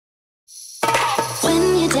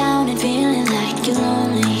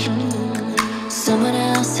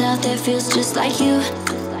out there feels just like you.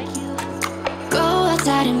 Go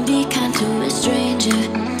outside and be kind to a stranger.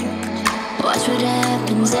 Watch what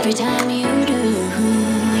happens every time you do.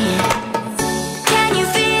 Yeah. Can you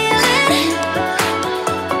feel it?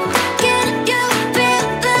 Can you feel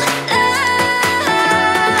the love?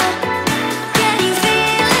 Can you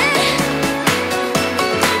feel it?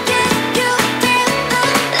 Can you feel the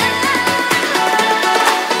love?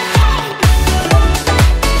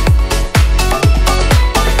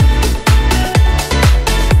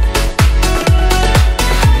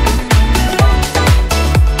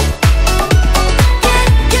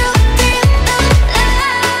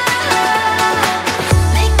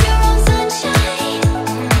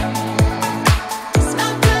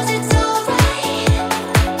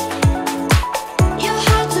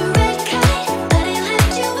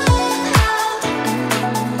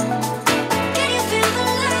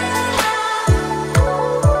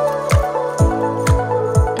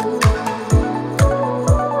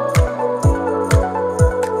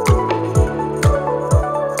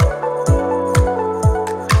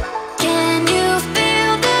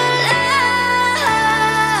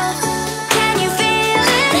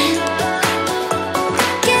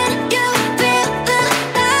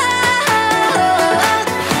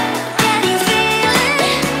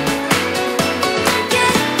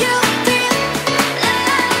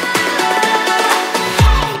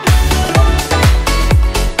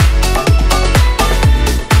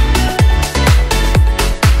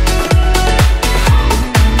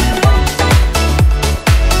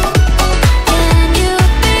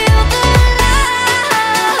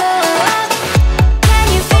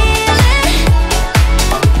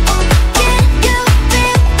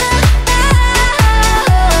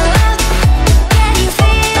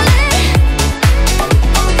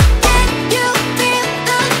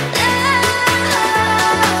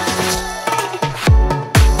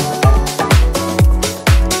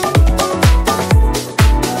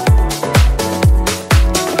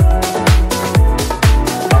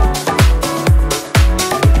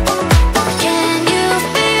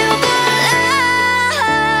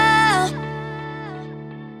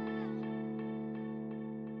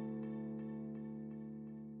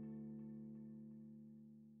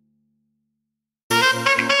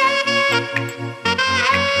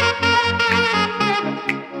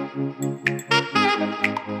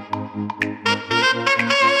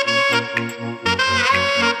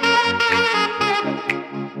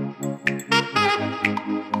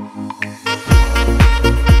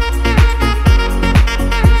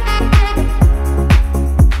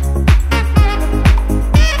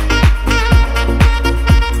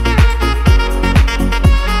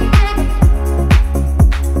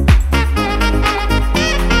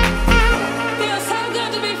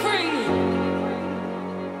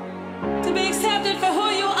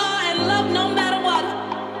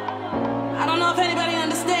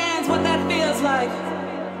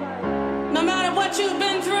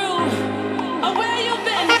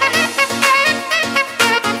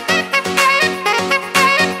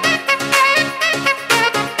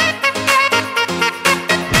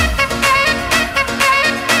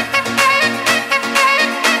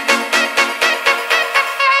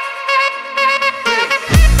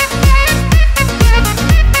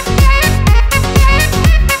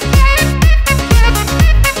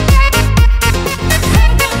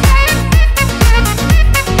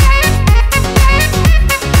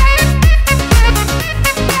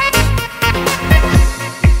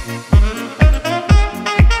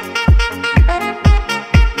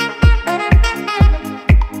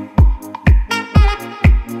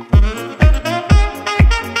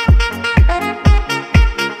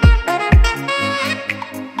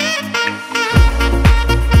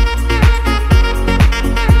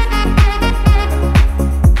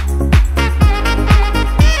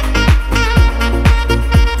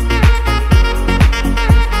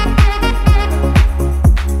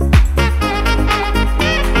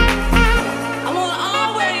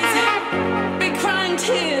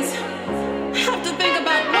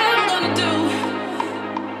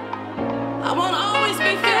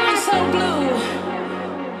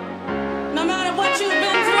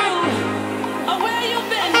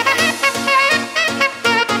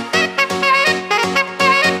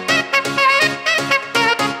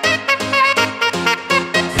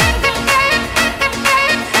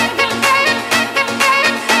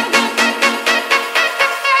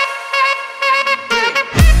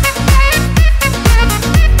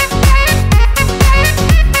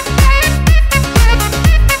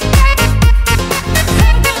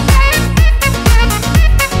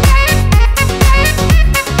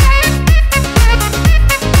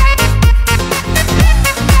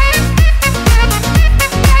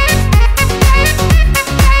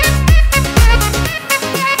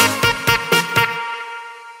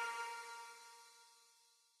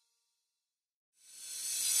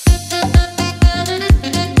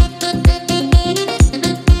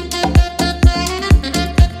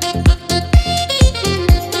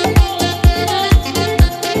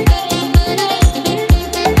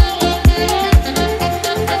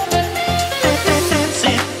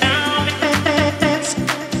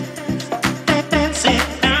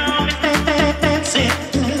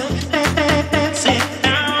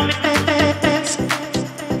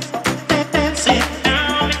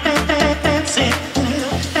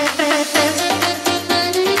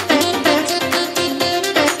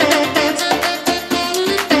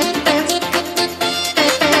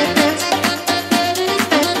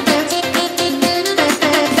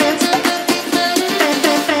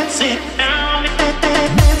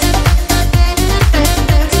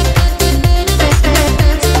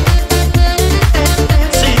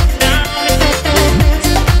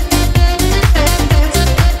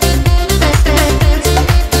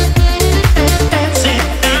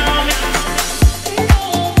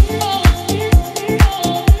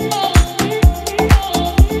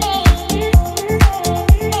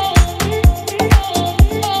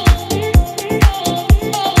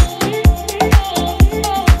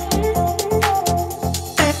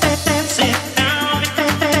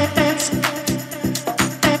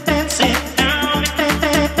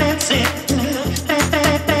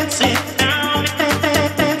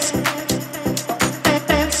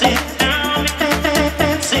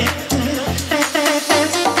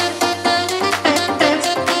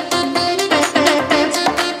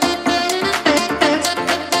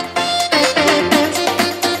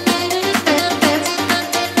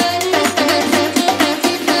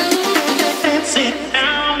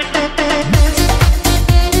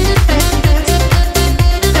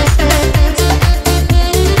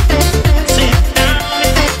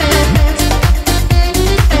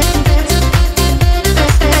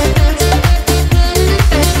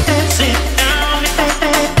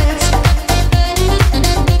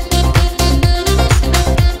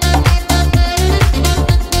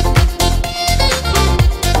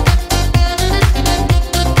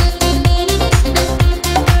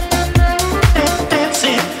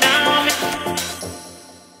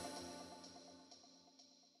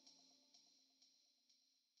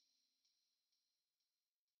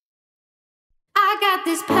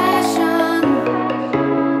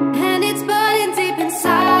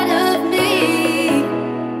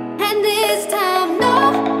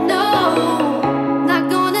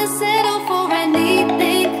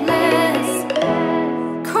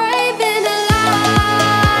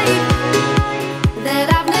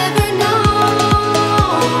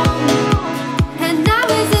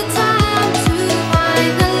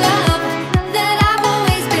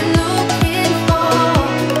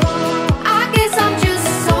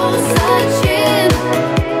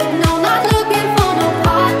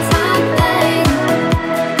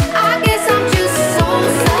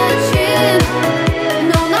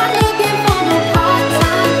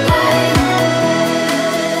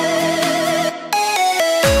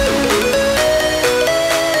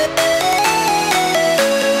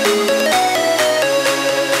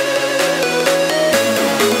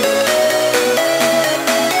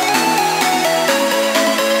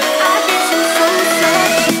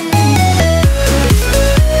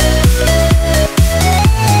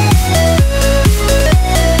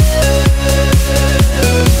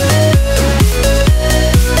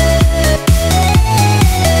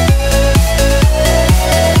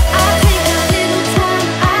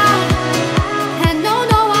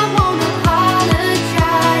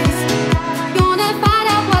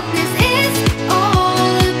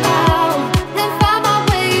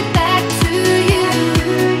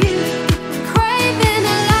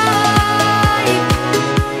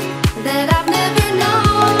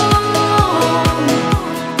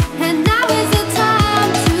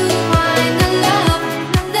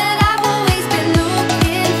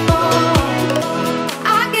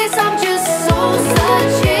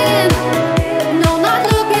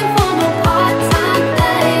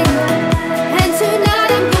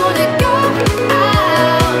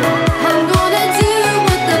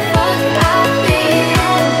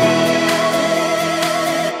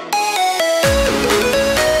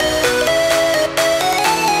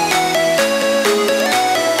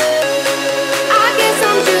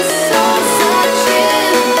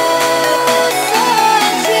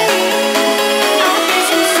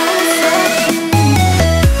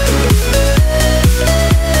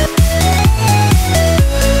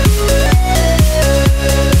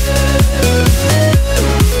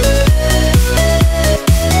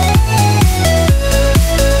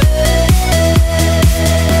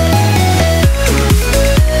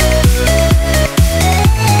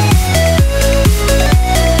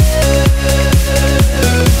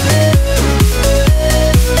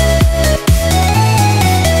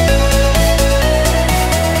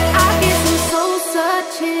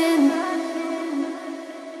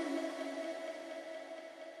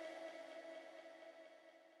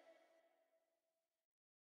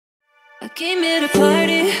 came here to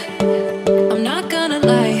party, I'm not gonna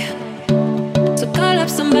lie. So call up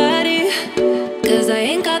somebody, cause I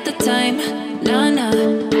ain't got the time. Nah, nah,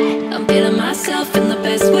 I'm feeling myself in the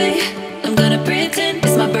best way. I'm gonna pretend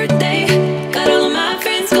it's my birthday. Got all of my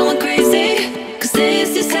friends going crazy, cause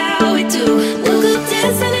this is how we do. We'll go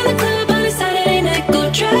dancing in the club on a Saturday night. Go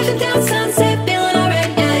driving down Sunset, feeling alright,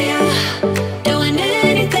 yeah, yeah. Doing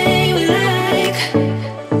anything we like.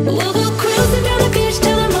 We'll go cruising down the beach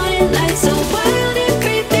till the morning light. So wild and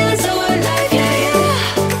free, feeling so alive, yeah, yeah.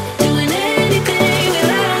 Doing anything we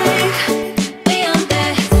like. We on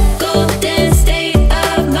that golden state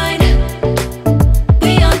of mind.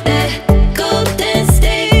 We on that golden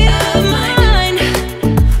state of mind.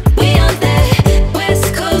 We on that West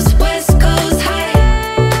Coast high.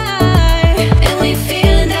 And we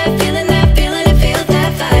feeling that, feeling that, feeling it, feel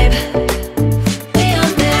that vibe. We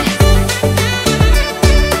on that.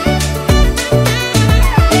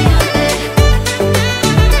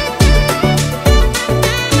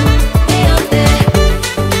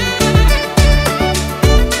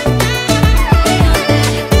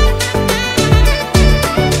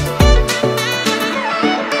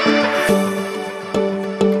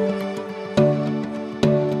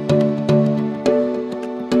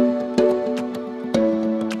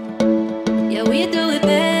 Yeah, we do it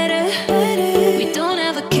better. We don't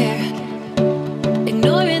ever care.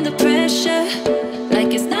 Ignoring the pressure,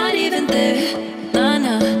 like it's not even there. Nah,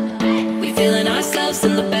 nah. We feeling ourselves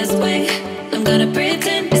in the best way. I'm gonna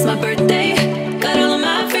pretend it's my birthday. Got all of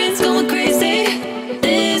my friends going crazy.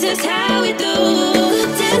 This is how we do.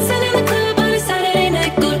 Dancing in the club on a Saturday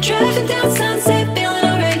night. Go driving down Sunset, feeling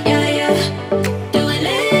alright, yeah, yeah. Doing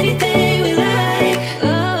anything we like.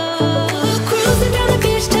 Oh, cruising down the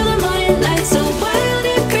beach till the morning light. So wild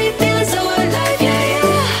and free.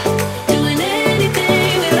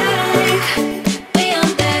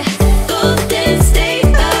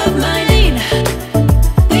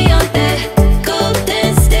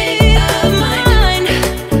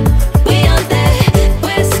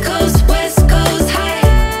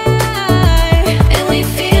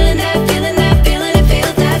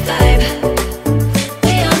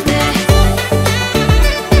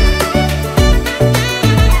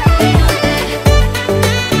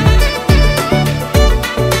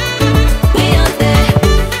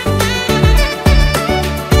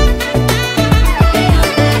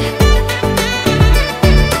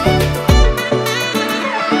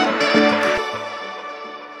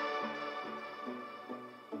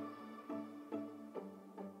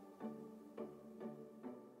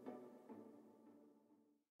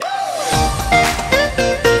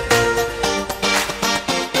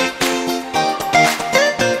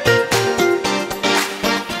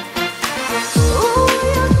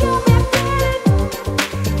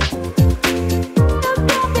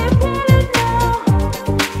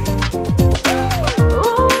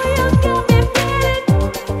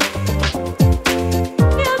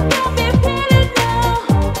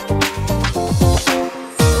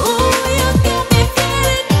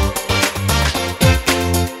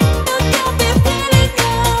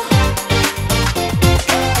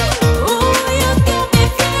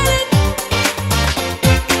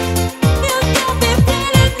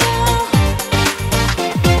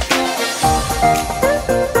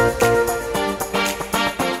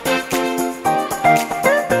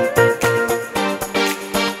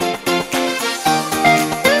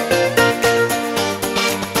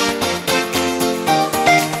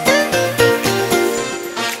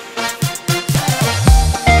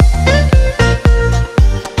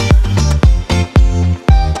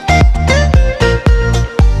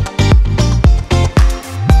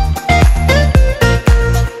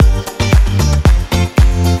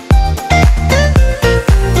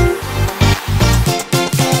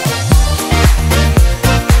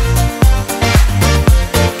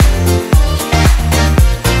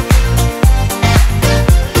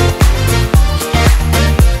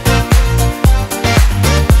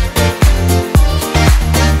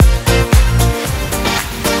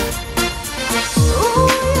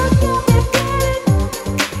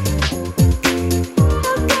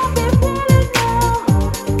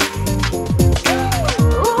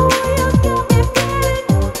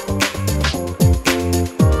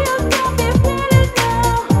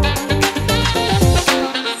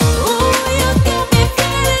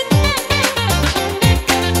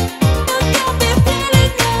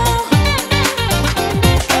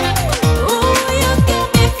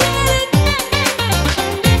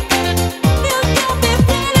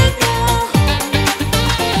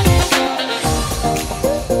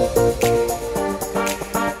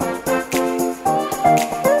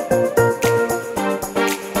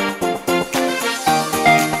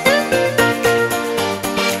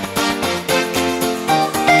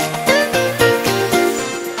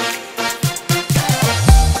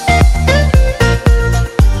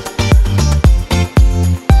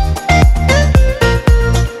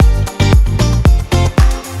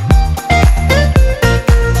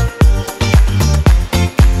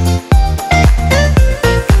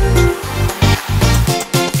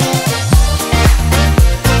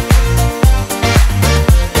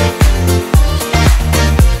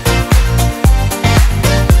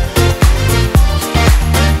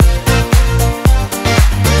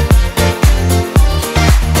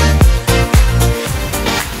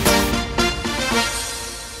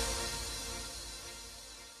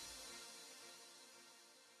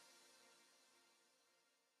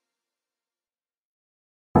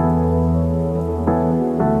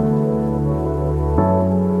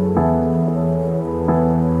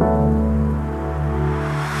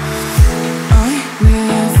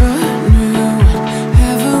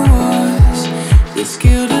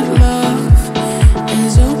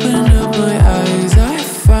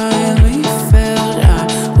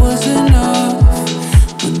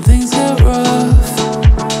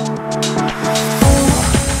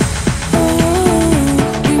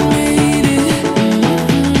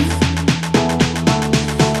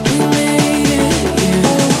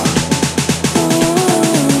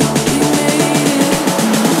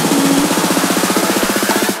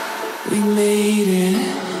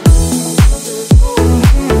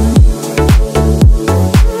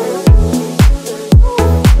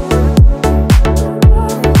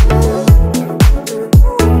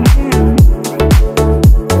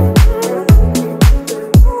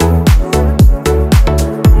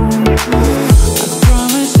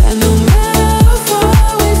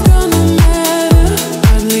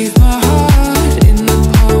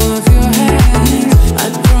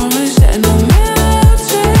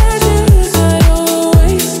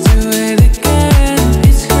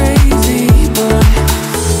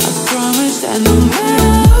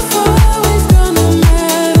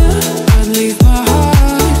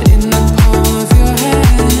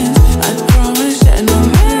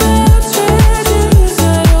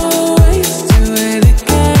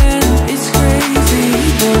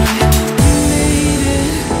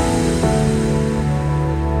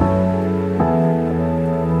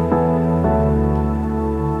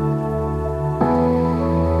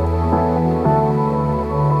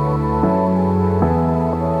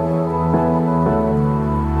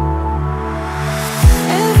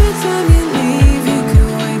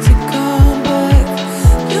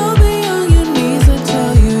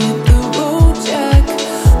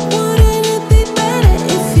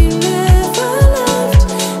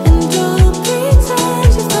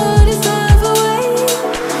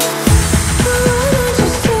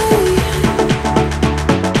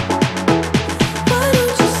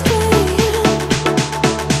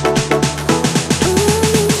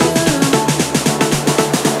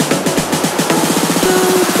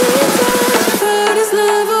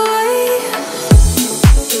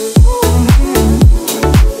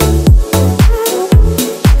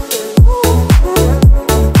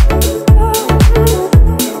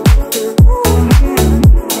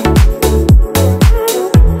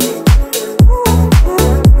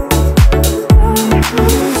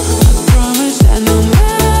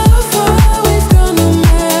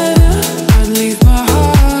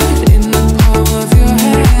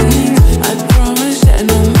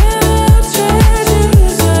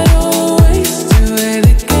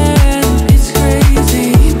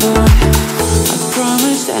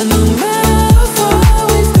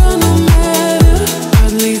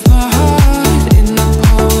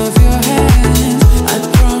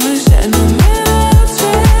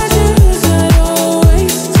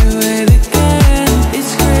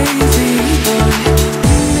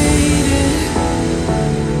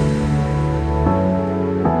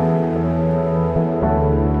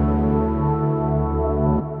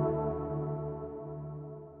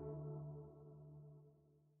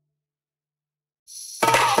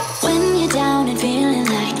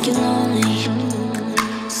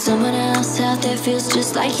 out there feels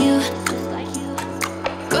just like you.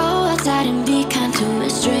 Go outside and be kind to a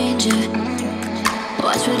stranger.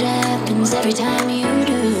 Watch what happens every time you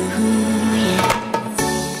do. Yeah.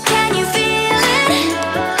 Can you feel it?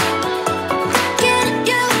 Can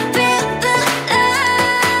you feel the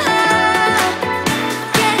love?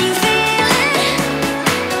 Can you feel it?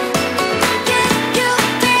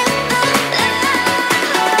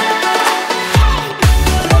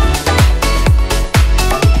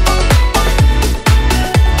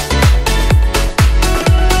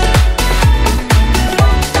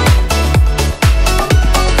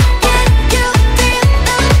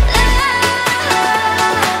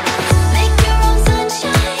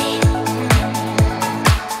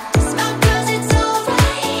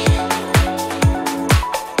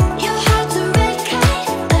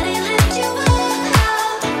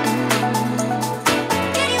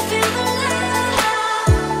 Can you feel the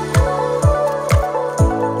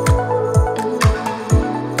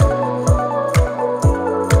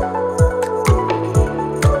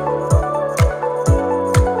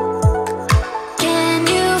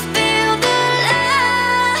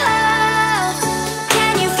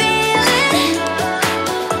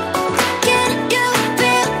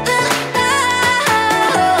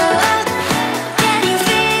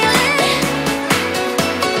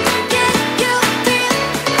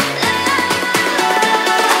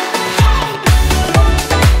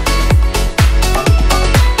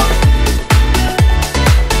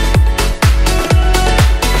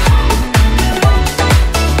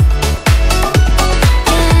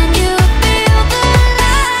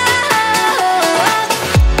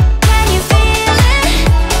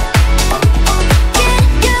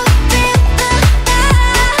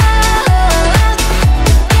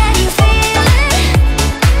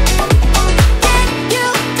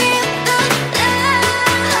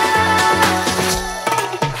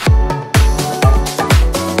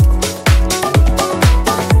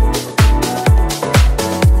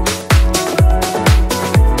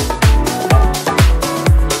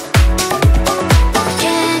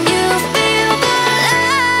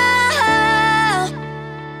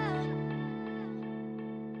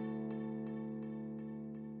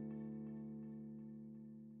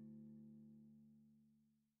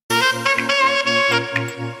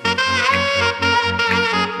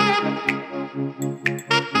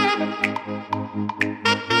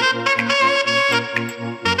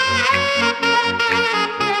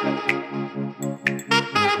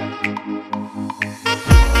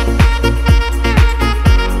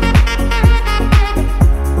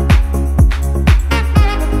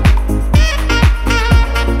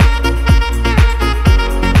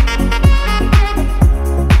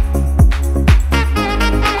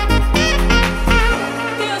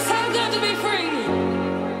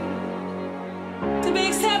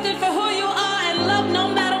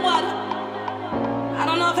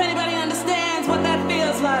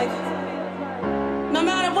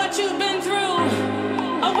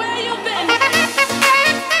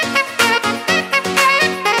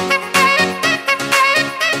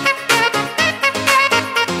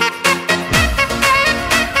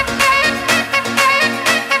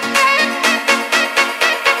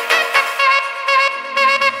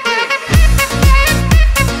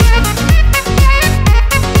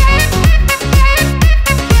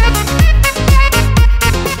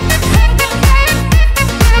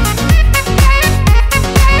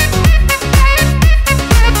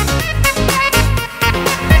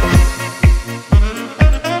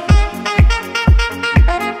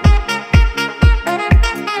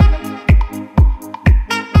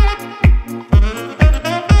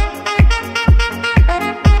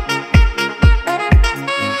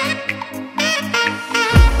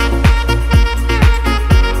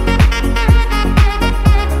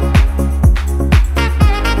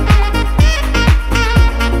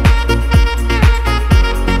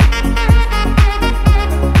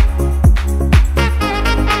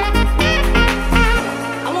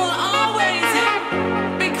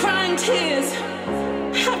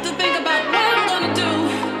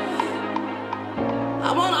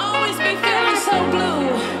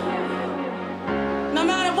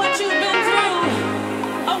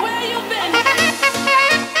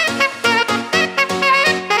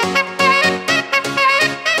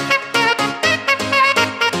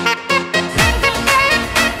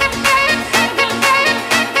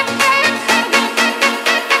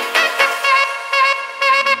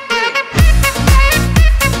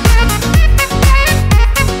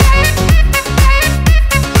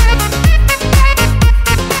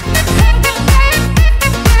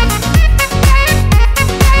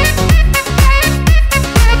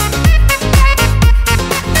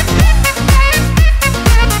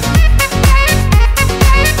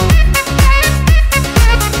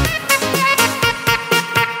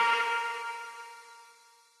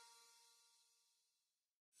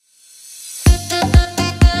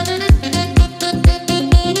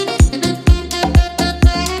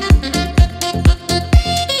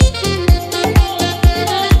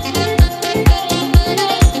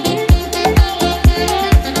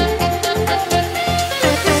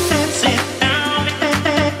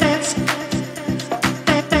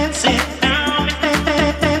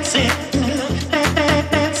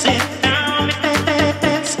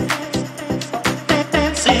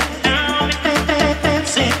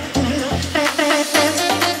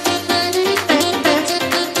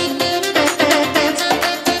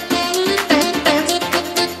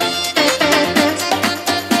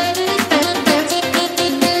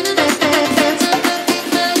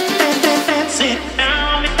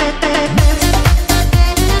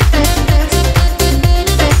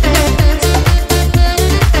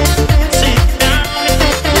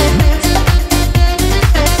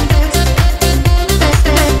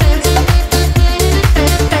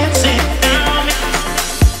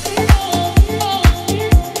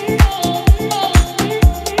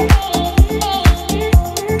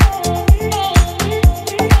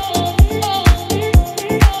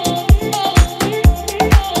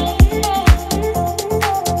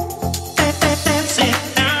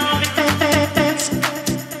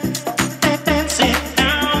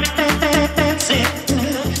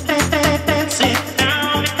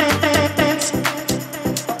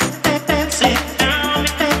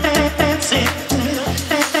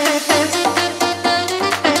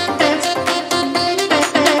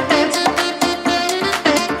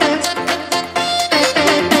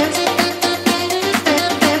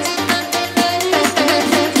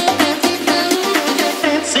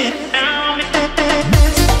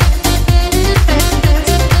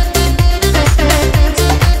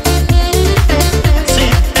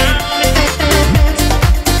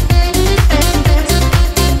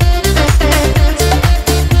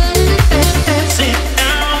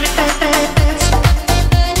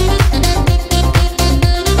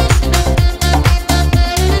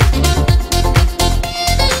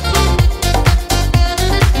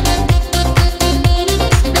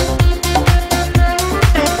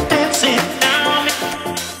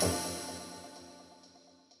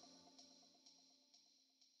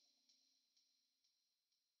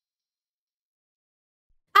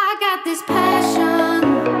this passion,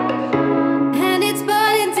 and it's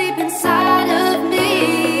burning deep inside of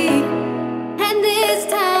me. And this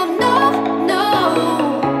time, no,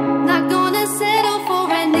 no, not gonna settle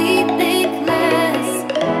for anything less.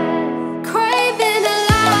 Craving a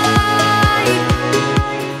life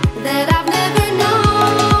that I've never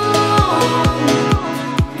known,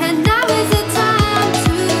 and now is the time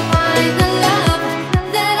to find the love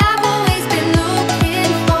that I've always been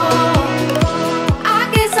looking for. I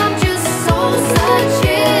guess I'm just soul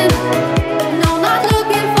searching, no, not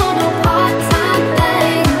looking for no part-time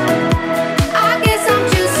thing. I guess I'm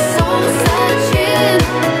just soul searching,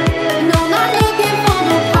 no, not looking for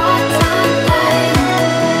no part-time thing.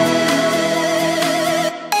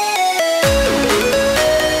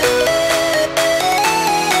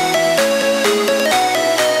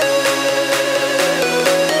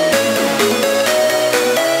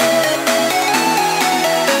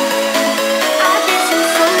 I guess I'm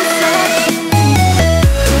soul searching.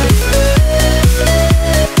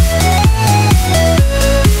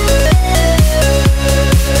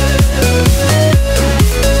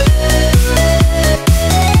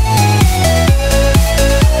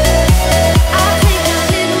 I'll take a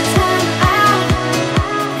little time out,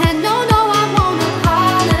 and no, I won't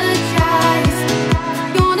apologize.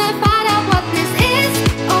 Gonna find out what this is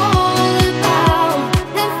all about,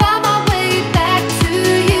 and find my way back to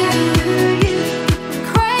you.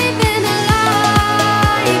 Craving a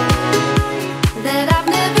life that I've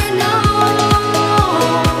never known,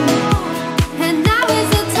 and now is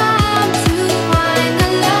the time to find the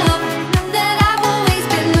love that I've always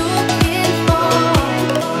been looking for.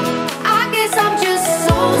 I guess I'm just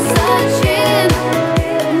soul searching,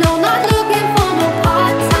 no, not looking for no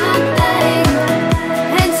part-time thing.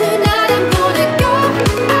 And tonight I'm gonna go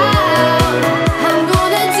out, I'm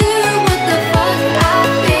gonna do what the fuck I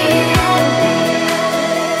feel.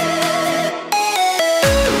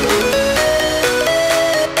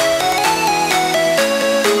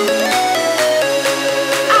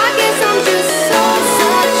 I guess I'm just soul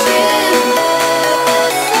searching,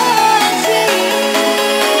 searching.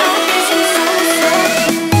 I guess I'm soul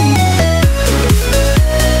searching.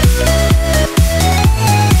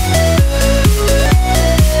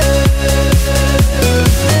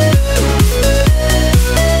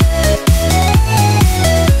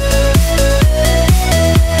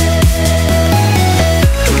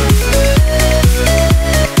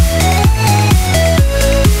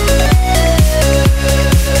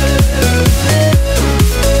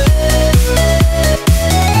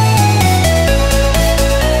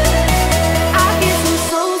 I guess I'm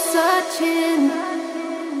soul searching.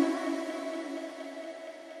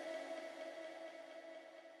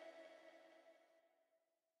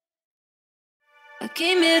 I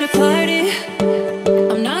came here to party,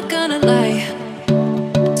 I'm not gonna lie.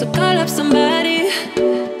 So call up somebody,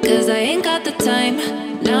 cause I ain't got the time.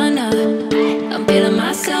 Nah, nah, I'm feeling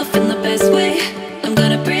myself in the